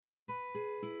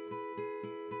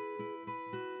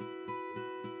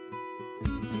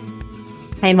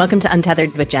Hi, and welcome to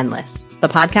Untethered with Jen Liss, the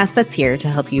podcast that's here to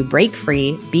help you break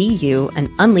free, be you, and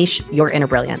unleash your inner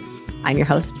brilliance. I'm your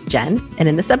host, Jen, and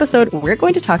in this episode, we're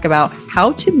going to talk about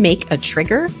how to make a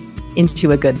trigger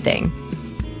into a good thing.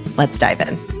 Let's dive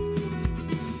in.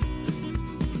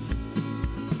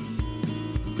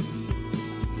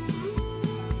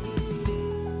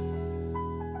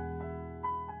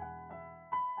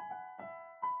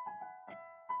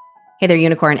 Hey there,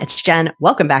 unicorn. It's Jen.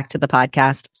 Welcome back to the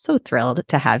podcast. So thrilled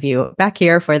to have you back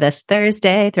here for this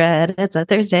Thursday thread. It's a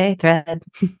Thursday thread.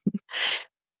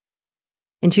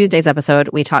 In Tuesday's episode,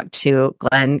 we talked to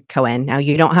Glenn Cohen. Now,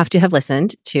 you don't have to have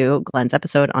listened to Glenn's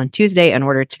episode on Tuesday in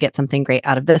order to get something great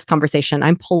out of this conversation.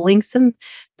 I'm pulling some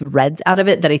threads out of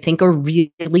it that I think are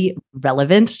really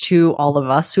relevant to all of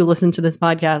us who listen to this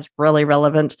podcast, really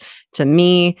relevant to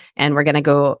me. And we're going to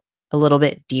go a little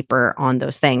bit deeper on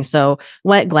those things. So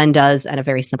what Glenn does at a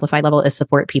very simplified level is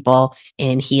support people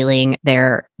in healing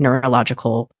their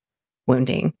neurological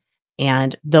wounding.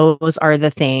 And those are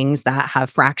the things that have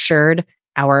fractured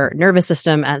our nervous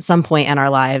system at some point in our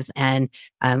lives and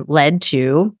led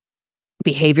to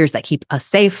behaviors that keep us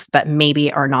safe, but maybe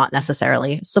are not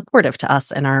necessarily supportive to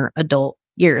us in our adult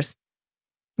years.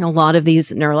 A lot of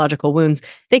these neurological wounds,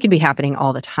 they could be happening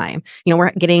all the time. We're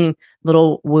getting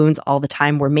little wounds all the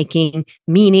time. We're making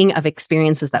meaning of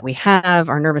experiences that we have.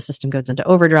 Our nervous system goes into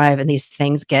overdrive, and these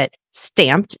things get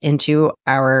stamped into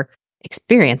our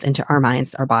experience, into our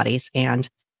minds, our bodies, and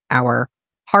our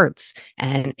hearts.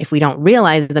 And if we don't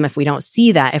realize them, if we don't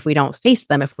see that, if we don't face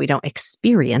them, if we don't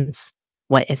experience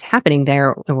what is happening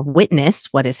there or witness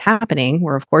what is happening,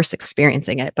 we're of course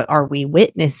experiencing it, but are we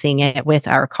witnessing it with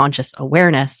our conscious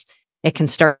awareness? It can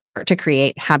start to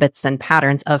create habits and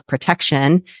patterns of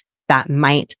protection that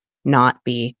might not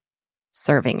be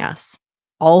serving us.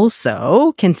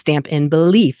 Also can stamp in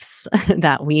beliefs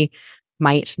that we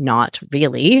might not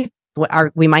really,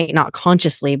 we might not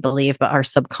consciously believe, but our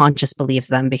subconscious believes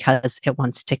them because it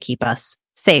wants to keep us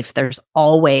safe. There's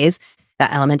always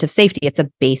that element of safety. It's a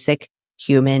basic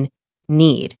human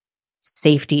need.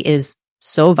 Safety is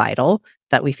so vital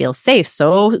that we feel safe,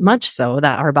 so much so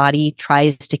that our body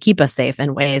tries to keep us safe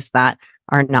in ways that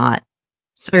are not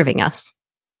serving us.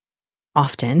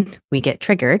 Often we get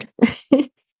triggered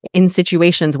in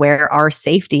situations where our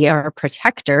safety, our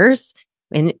protectors,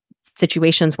 in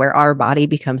situations where our body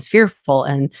becomes fearful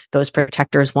and those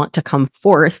protectors want to come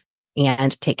forth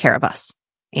and take care of us.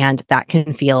 And that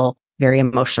can feel very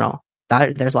emotional.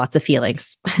 There's lots of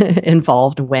feelings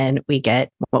involved when we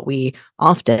get what we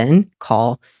often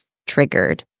call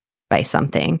triggered by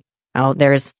something. Now,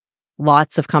 there's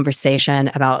lots of conversation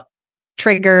about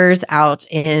triggers out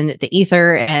in the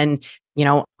ether. And,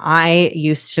 I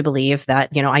used to believe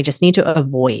that, I just need to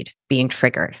avoid being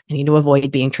triggered. I need to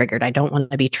avoid being triggered. I don't want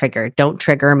to be triggered. Don't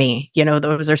trigger me.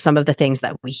 Those are some of the things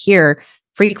that we hear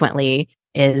frequently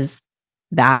is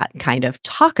that kind of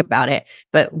talk about it.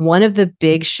 But one of the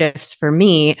big shifts for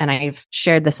me, and I've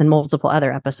shared this in multiple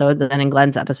other episodes and in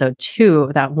Glenn's episode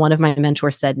too, that one of my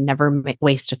mentors said, never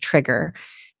waste a trigger.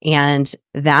 And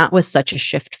that was such a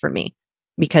shift for me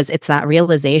because it's that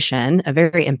realization, a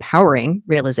very empowering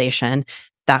realization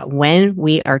that when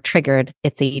we are triggered,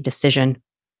 it's a decision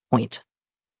point.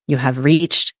 You have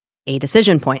reached a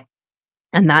decision point.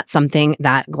 And that's something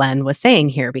that Glenn was saying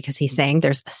here because he's saying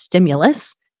there's a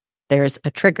stimulus, there's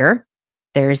a trigger,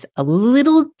 there's a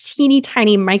little teeny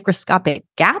tiny microscopic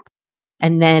gap,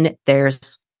 and then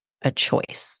there's a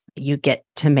choice. You get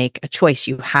to make a choice.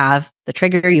 You have the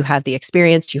trigger, you have the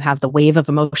experience, you have the wave of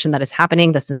emotion that is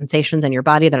happening, the sensations in your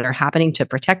body that are happening to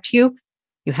protect you.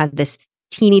 You have this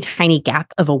teeny tiny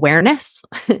gap of awareness,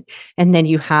 and then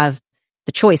you have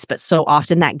the choice. But so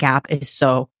often that gap is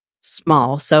so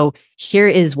small. So here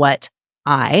is what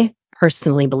I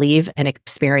personally believe and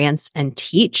experience and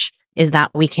teach is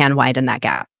that we can widen that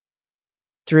gap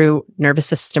through nervous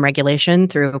system regulation,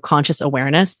 through conscious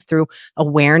awareness, through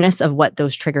awareness of what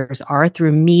those triggers are,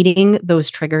 through meeting those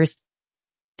triggers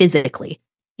physically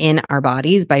in our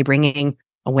bodies by bringing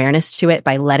awareness to it,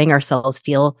 by letting ourselves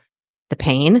feel the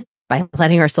pain, by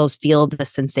letting ourselves feel the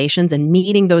sensations and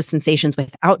meeting those sensations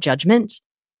without judgment,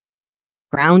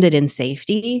 grounded in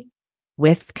safety,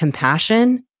 with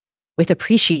compassion, with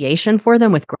appreciation for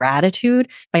them, with gratitude,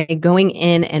 by going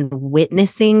in and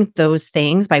witnessing those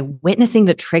things, by witnessing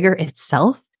the trigger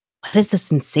itself. What is the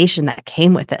sensation that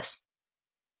came with this?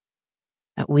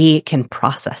 That we can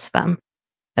process them,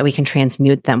 that we can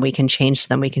transmute them, we can change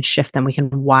them, we can shift them, we can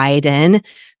widen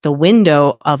the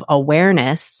window of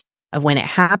awareness of when it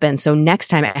happens. So next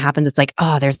time it happens, it's like,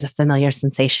 oh, there's a familiar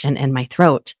sensation in my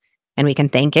throat. And we can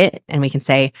thank it and we can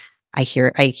say, I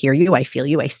hear you, I feel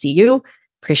you, I see you.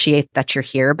 appreciate that you're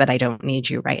here, but I don't need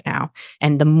you right now.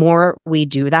 And the more we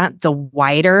do that, the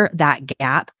wider that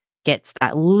gap gets,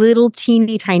 that little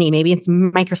teeny tiny, maybe it's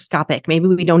microscopic. Maybe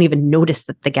we don't even notice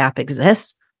that the gap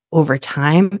exists. Over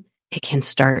time, it can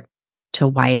start to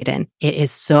widen. It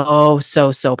is so,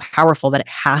 so, so powerful, but it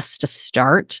has to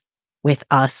start with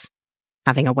us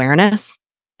having awareness.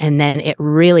 And then it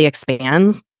really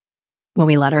expands when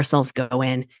we let ourselves go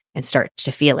in and start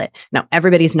to feel it. Now,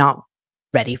 everybody's not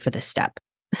ready for this step.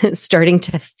 Starting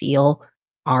to feel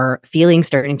our feelings,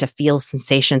 starting to feel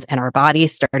sensations in our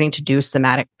bodies, starting to do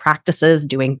somatic practices,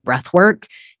 doing breath work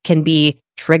can be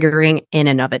triggering in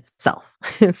and of itself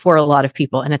for a lot of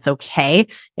people. And it's okay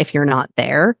if you're not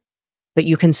there, but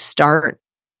you can start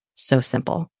so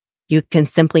simple. You can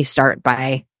simply start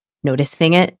by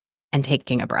noticing it and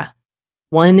taking a breath.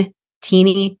 One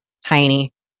teeny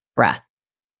tiny breath.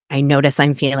 I notice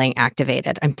I'm feeling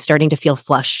activated. I'm starting to feel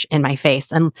flush in my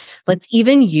face. And let's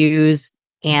even use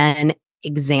an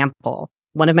example.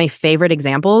 One of my favorite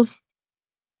examples,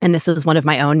 and this is one of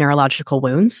my own neurological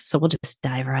wounds. So we'll just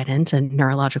dive right into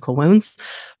neurological wounds.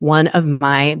 One of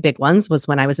my big ones was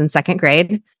when I was in second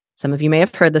grade. Some of you may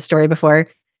have heard the story before.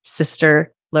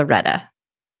 Sister Loretta,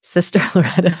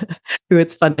 who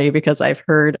it's funny because I've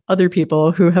heard other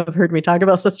people who have heard me talk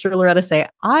about Sister Loretta say,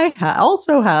 I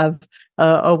also have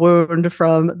a wound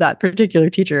from that particular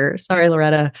teacher. Sorry,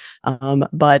 Loretta.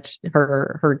 But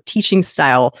her teaching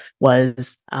style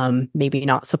was maybe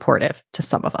not supportive to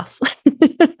some of us.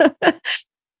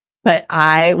 But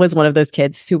I was one of those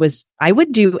kids who I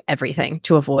would do everything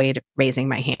to avoid raising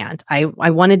my hand. I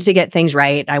wanted to get things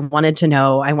right. I wanted to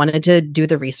know, I wanted to do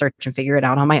the research and figure it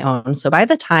out on my own. So by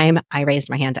the time I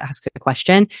raised my hand to ask a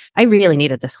question, I really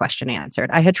needed this question answered.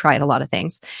 I had tried a lot of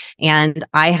things, and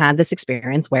I had this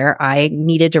experience where I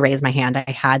needed to raise my hand.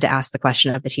 I had to ask the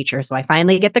question of the teacher. So I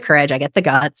finally get the courage, I get the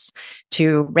guts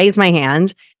to raise my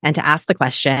hand and to ask the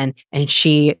question. And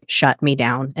she shut me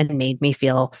down and made me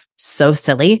feel so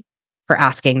silly for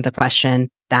asking the question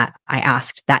that I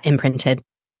asked, that imprinted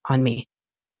on me,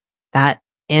 that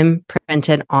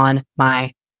imprinted on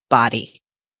my body.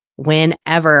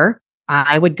 Whenever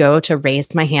I would go to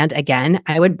raise my hand again,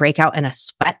 I would break out in a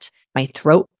sweat. My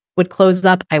throat would close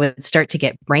up. I would start to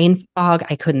get brain fog.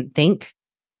 I couldn't think.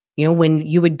 You know, when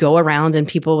you would go around and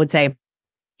people would say,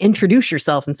 introduce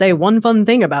yourself and say one fun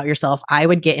thing about yourself, I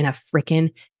would get in a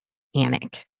freaking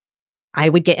panic. I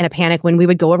would get in a panic when we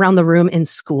would go around the room in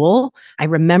school. I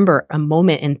remember a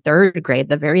moment in third grade,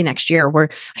 the very next year, where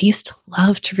I used to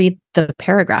love to read the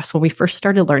paragraphs. When we first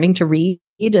started learning to read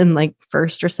in like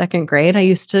first or second grade, I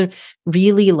used to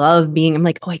really love I'm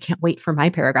like, oh, I can't wait for my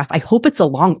paragraph. I hope it's a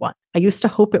long one. I used to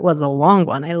hope it was a long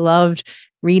one. I loved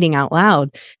reading out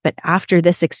loud. But after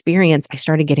this experience, I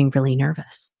started getting really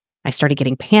nervous. I started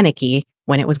getting panicky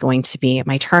when it was going to be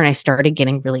my turn. I started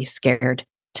getting really scared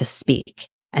to speak.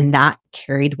 And that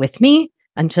carried with me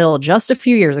until just a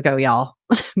few years ago, y'all,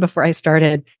 before I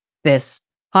started this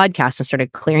podcast and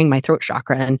started clearing my throat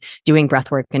chakra and doing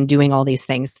breath work and doing all these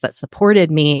things that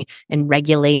supported me in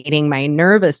regulating my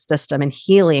nervous system and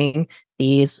healing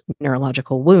these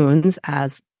neurological wounds,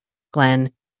 as Glenn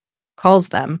calls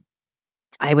them.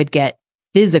 I would get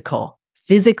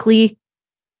physically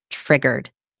triggered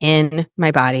in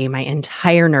my body, my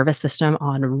entire nervous system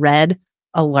on red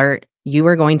alert. You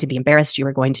are going to be embarrassed. You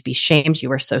are going to be shamed.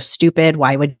 You are so stupid.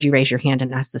 Why would you raise your hand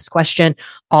and ask this question?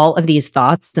 All of these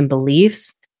thoughts and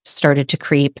beliefs started to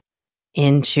creep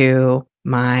into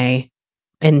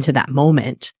that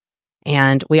moment.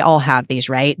 And we all have these,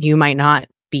 right? You might not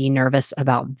be nervous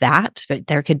about that, but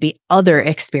there could be other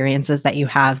experiences that you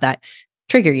have that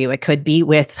trigger you. It could be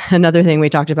with another thing we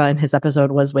talked about in his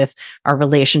episode was with our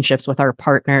relationships with our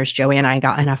partners. Joey and I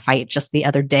got in a fight just the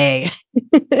other day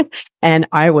and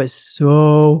I was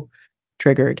so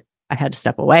triggered. I had to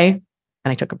step away and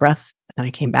I took a breath and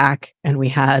I came back and we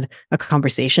had a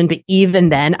conversation. But even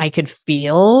then I could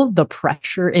feel the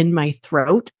pressure in my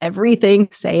throat, everything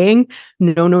saying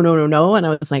no, no, no, no, no. And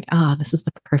I was like, this is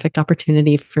the perfect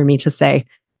opportunity for me to say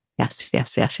yes,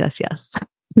 yes, yes, yes, yes.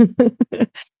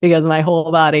 Because my whole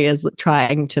body is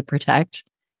trying to protect.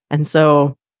 And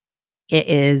so it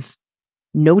is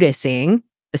noticing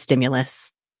the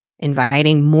stimulus,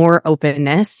 inviting more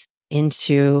openness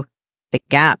into the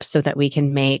gap so that we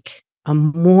can make a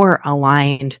more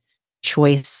aligned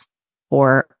choice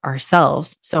for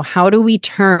ourselves. So how do we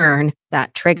turn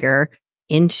that trigger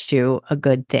into a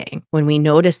good thing? When we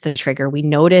notice the trigger, we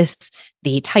notice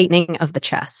the tightening of the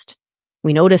chest.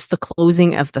 We notice the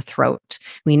closing of the throat.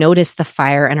 We notice the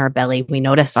fire in our belly. We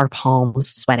notice our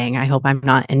palms sweating. I hope I'm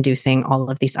not inducing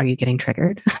all of these. Are you getting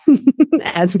triggered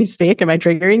as we speak? Am I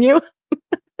triggering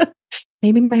you?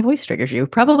 maybe my voice triggers you.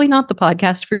 Probably not the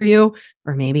podcast for you,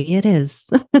 or maybe it is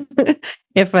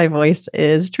if my voice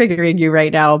is triggering you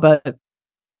right now, but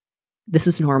this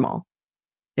is normal.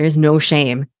 There's no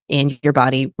shame in your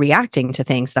body reacting to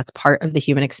things. That's part of the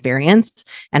human experience.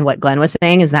 And what Glenn was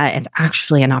saying is that it's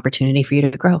actually an opportunity for you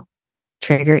to grow.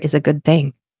 Trigger is a good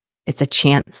thing. It's a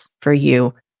chance for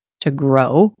you to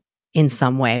grow in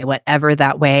some way, whatever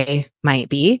that way might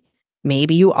be.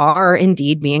 Maybe you are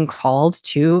indeed being called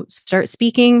to start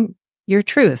speaking your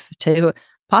truth, to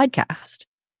podcast.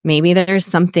 Maybe there's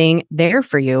something there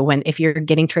for you if you're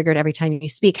getting triggered every time you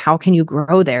speak. How can you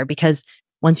grow there? Because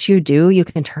once you do, you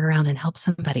can turn around and help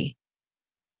somebody.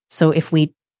 So if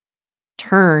we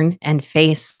turn and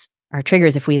face our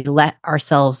triggers, if we let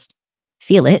ourselves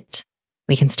feel it,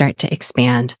 we can start to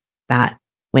expand that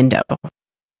window.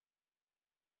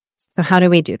 So how do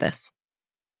we do this?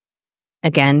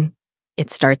 Again,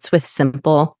 it starts with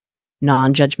simple,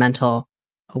 non-judgmental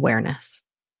awareness.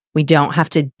 We don't have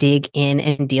to dig in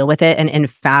and deal with it. And in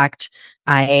fact,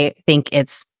 I think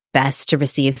it's best to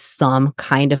receive some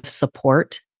kind of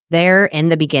support there in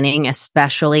the beginning,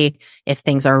 especially if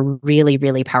things are really,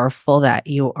 really powerful that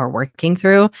you are working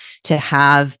through, to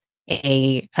have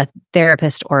a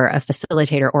therapist or a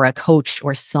facilitator or a coach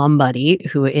or somebody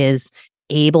who is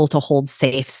able to hold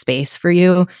safe space for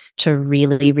you to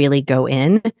really, really go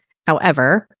in.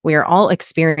 However, we are all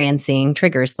experiencing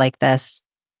triggers like this,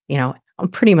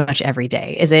 pretty much every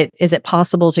day. Is it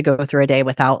possible to go through a day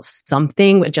without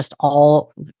something, with just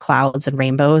all clouds and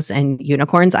rainbows and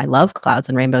unicorns? I love clouds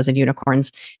and rainbows and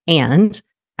unicorns. And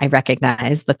I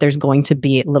recognize that there's going to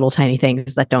be little tiny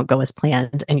things that don't go as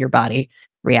planned and your body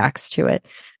reacts to it.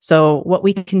 So what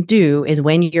we can do is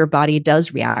when your body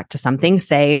does react to something,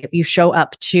 say you show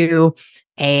up to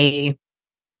a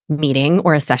meeting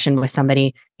or a session with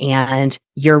somebody and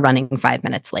you're running 5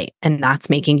 minutes late, and that's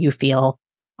making you feel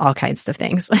all kinds of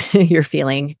things. You're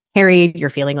feeling harried.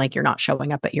 You're feeling like you're not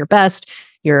showing up at your best.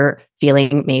 You're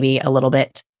feeling maybe a little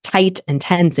bit tight and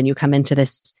tense, and you come into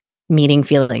this meeting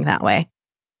feeling that way.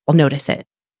 Well, notice it.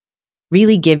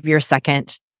 Really give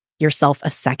yourself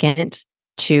a second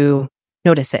to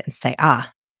notice it and say,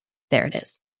 there it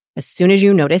is. As soon as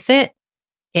you notice it,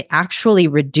 it actually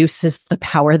reduces the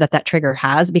power that trigger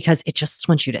has, because it just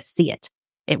wants you to see it.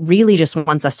 It really just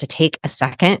wants us to take a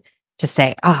second to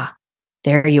say,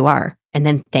 there you are. And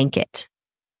then thank it.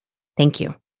 Thank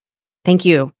you. Thank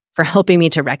you for helping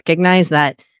me to recognize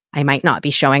that I might not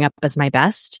be showing up as my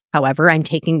best. However, I'm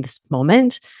taking this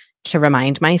moment to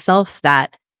remind myself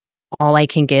that all I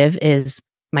can give is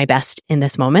my best in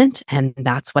this moment. And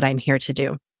that's what I'm here to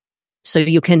do. So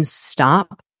you can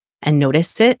stop and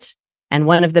notice it. And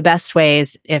one of the best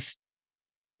ways, if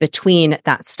between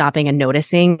that stopping and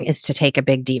noticing, is to take a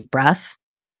big deep breath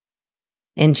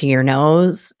into your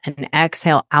nose and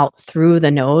exhale out through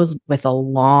the nose with a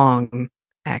long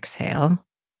exhale.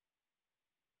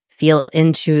 Feel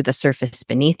into the surface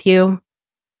beneath you.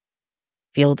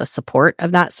 Feel the support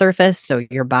of that surface. So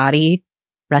your body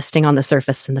resting on the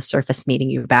surface and the surface meeting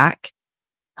you back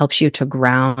helps you to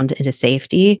ground into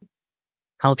safety,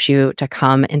 helps you to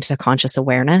come into conscious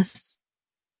awareness.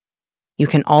 You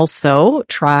can also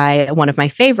try one of my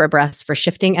favorite breaths for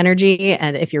shifting energy.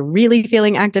 And if you're really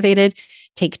feeling activated,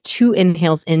 take 2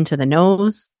 inhales into the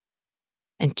nose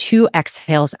and 2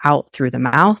 exhales out through the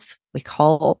mouth. We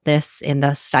call this, in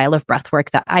the style of breath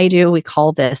work that I do, we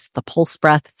call this the pulse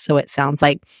breath. So it sounds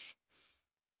like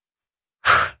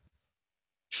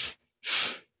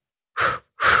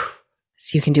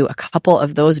so you can do a couple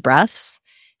of those breaths.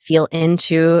 Feel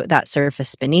into that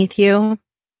surface beneath you.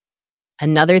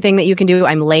 Another thing that you can do,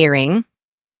 I'm layering,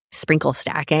 sprinkle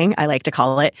stacking, I like to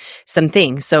call it, some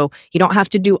things. So you don't have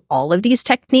to do all of these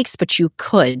techniques, but you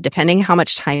could, depending how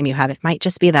much time you have. It might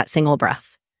just be that single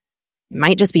breath. It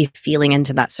might just be feeling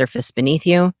into that surface beneath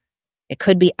you. It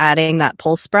could be adding that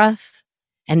pulse breath.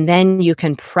 And then you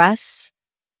can press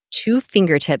 2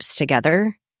 fingertips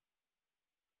together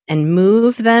and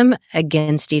move them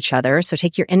against each other. So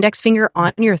take your index finger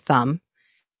on your thumb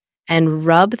and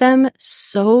rub them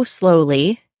so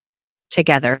slowly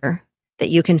together that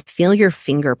you can feel your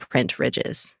fingerprint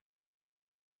ridges.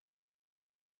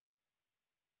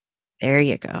 There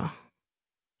you go.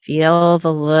 Feel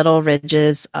the little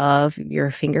ridges of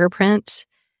your fingerprint.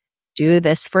 Do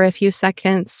this for a few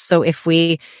seconds. So if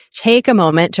we take a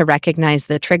moment to recognize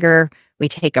the trigger, we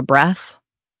take a breath.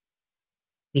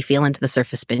 We feel into the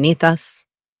surface beneath us.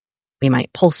 We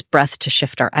might pulse breath to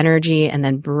shift our energy and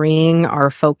then bring our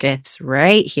focus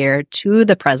right here to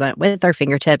the present with our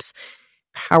fingertips.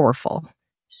 Powerful.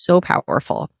 So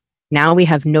powerful. Now we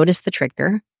have noticed the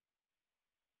trigger.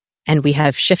 and we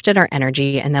have shifted our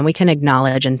energy, and then we can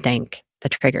acknowledge and thank the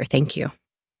trigger. Thank you.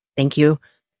 Thank you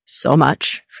so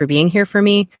much for being here for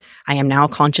me. I am now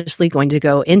consciously going to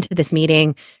go into this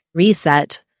meeting,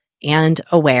 reset and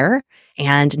aware,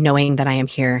 and knowing that I am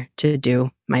here to do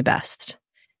my best.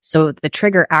 So the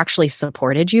trigger actually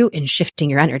supported you in shifting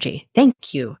your energy.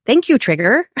 Thank you. Thank you,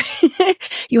 trigger.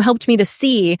 You helped me to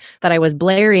see that I was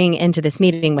blaring into this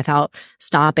meeting without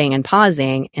stopping and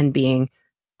pausing and being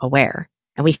aware.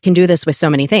 And we can do this with so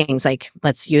many things. Like,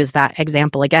 let's use that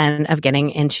example again of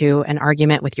getting into an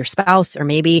argument with your spouse, or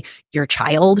maybe your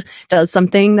child does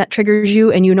something that triggers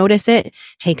you and you notice it.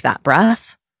 Take that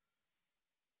breath.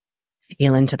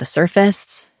 Feel into the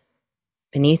surface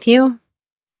beneath you.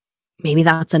 Maybe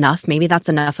that's enough. Maybe that's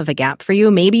enough of a gap for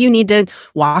you. Maybe you need to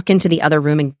walk into the other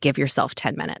room and give yourself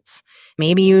 10 minutes.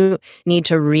 Maybe you need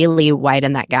to really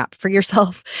widen that gap for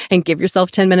yourself and give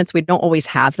yourself 10 minutes. We don't always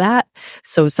have that.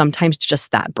 So sometimes just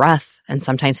that breath and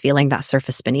sometimes feeling that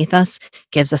surface beneath us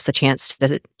gives us the chance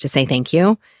to say thank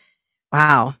you.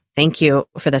 Wow. Thank you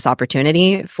for this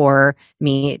opportunity for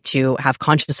me to have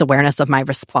conscious awareness of my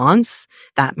response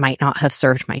that might not have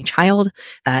served my child,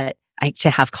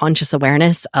 to have conscious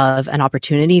awareness of an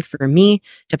opportunity for me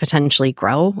to potentially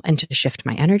grow and to shift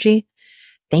my energy.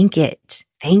 Thank it.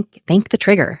 Thank the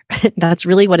trigger. That's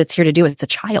really what it's here to do. It's a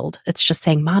child. It's just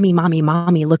saying, mommy, mommy,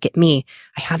 mommy, look at me.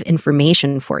 I have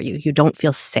information for you. You don't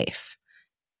feel safe.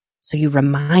 So you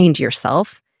remind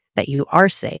yourself that you are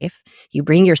safe. You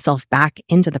bring yourself back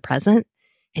into the present,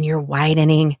 and you're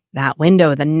widening that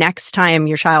window. The next time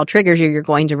your child triggers you, you're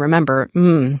going to remember,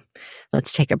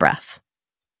 let's take a breath.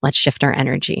 Let's shift our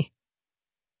energy.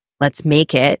 Let's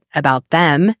make it about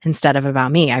them instead of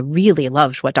about me. I really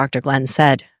loved what Dr. Glenn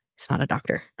said. He's not a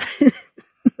doctor.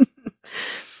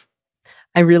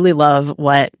 I really love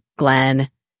what Glenn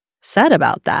said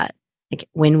about that. Like,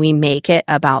 when we make it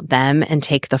about them and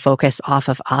take the focus off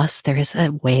of us, there is a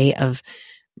way of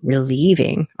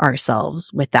relieving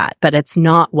ourselves with that. But it's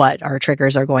not what our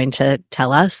triggers are going to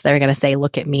tell us. They're going to say,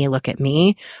 look at me, look at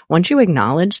me. Once you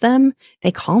acknowledge them,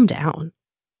 they calm down.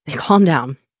 They calm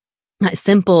down. A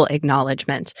simple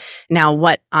acknowledgement. Now,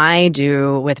 what I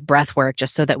do with breath work,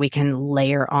 just so that we can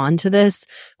layer onto this,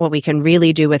 what we can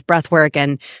really do with breath work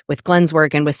and with Glenn's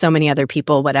work and with so many other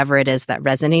people, whatever it is that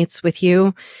resonates with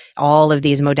you, all of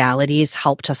these modalities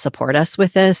help to support us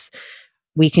with this.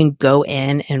 We can go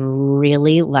in and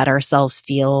really let ourselves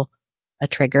feel a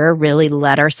trigger, really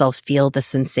let ourselves feel the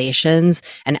sensations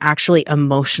and actually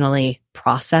emotionally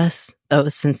process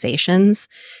those sensations.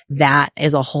 That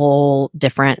is a whole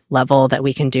different level that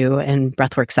we can do in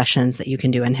breathwork sessions, that you can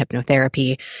do in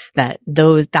hypnotherapy.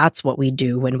 That's what we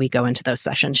do when we go into those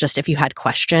sessions. Just if you had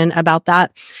question about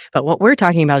that. But what we're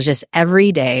talking about is just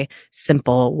everyday,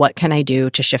 simple, what can I do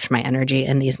to shift my energy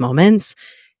in these moments?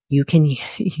 You can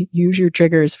use your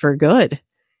triggers for good,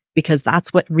 because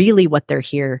that's what they're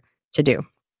here to do.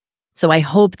 So I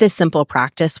hope this simple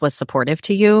practice was supportive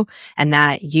to you and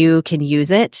that you can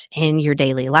use it in your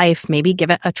daily life. Maybe give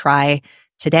it a try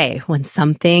today. When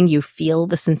you feel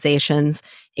the sensations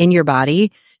in your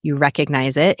body, you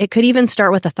recognize it. It could even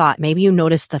start with a thought. Maybe you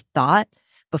notice the thought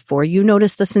before you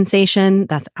notice the sensation.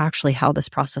 That's actually how this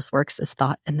process works, is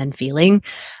thought and then feeling.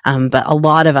 But a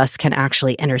lot of us can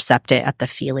actually intercept it at the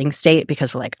feeling state,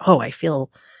 because we're like, oh, I feel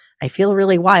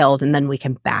really wild. And then we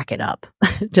can back it up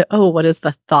to, oh, what is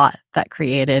the thought that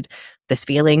created this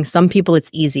feeling? Some people, it's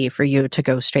easy for you to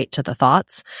go straight to the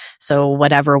thoughts. So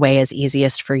whatever way is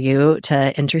easiest for you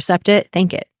to intercept it,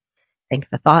 thank it. Thank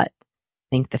the thought,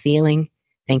 thank the feeling,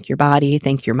 thank your body,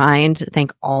 thank your mind,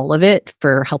 thank all of it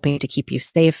for helping to keep you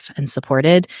safe and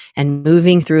supported and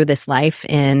moving through this life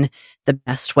in the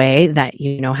best way that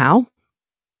you know how.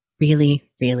 Really,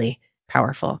 really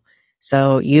powerful.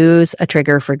 So use a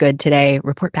trigger for good today.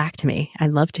 Report back to me. I'd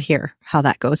love to hear how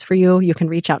that goes for you. You can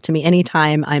reach out to me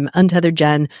anytime. I'm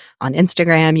UntetheredJen on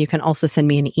Instagram. You can also send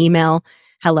me an email,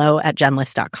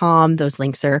 hello@jenlist.com. Those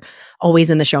links are always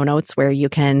in the show notes where you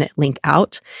can link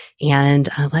out, and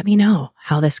let me know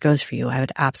how this goes for you. I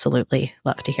would absolutely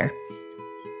love to hear.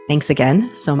 Thanks again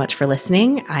so much for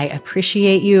listening. I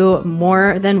appreciate you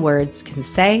more than words can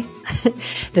say.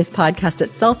 This podcast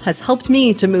itself has helped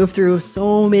me to move through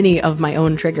so many of my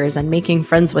own triggers and making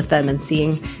friends with them and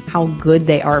seeing how good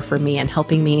they are for me and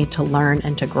helping me to learn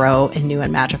and to grow in new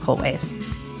and magical ways.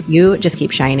 You just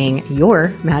keep shining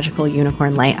your magical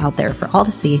unicorn light out there for all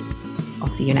to see. I'll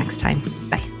see you next time.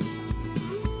 Bye.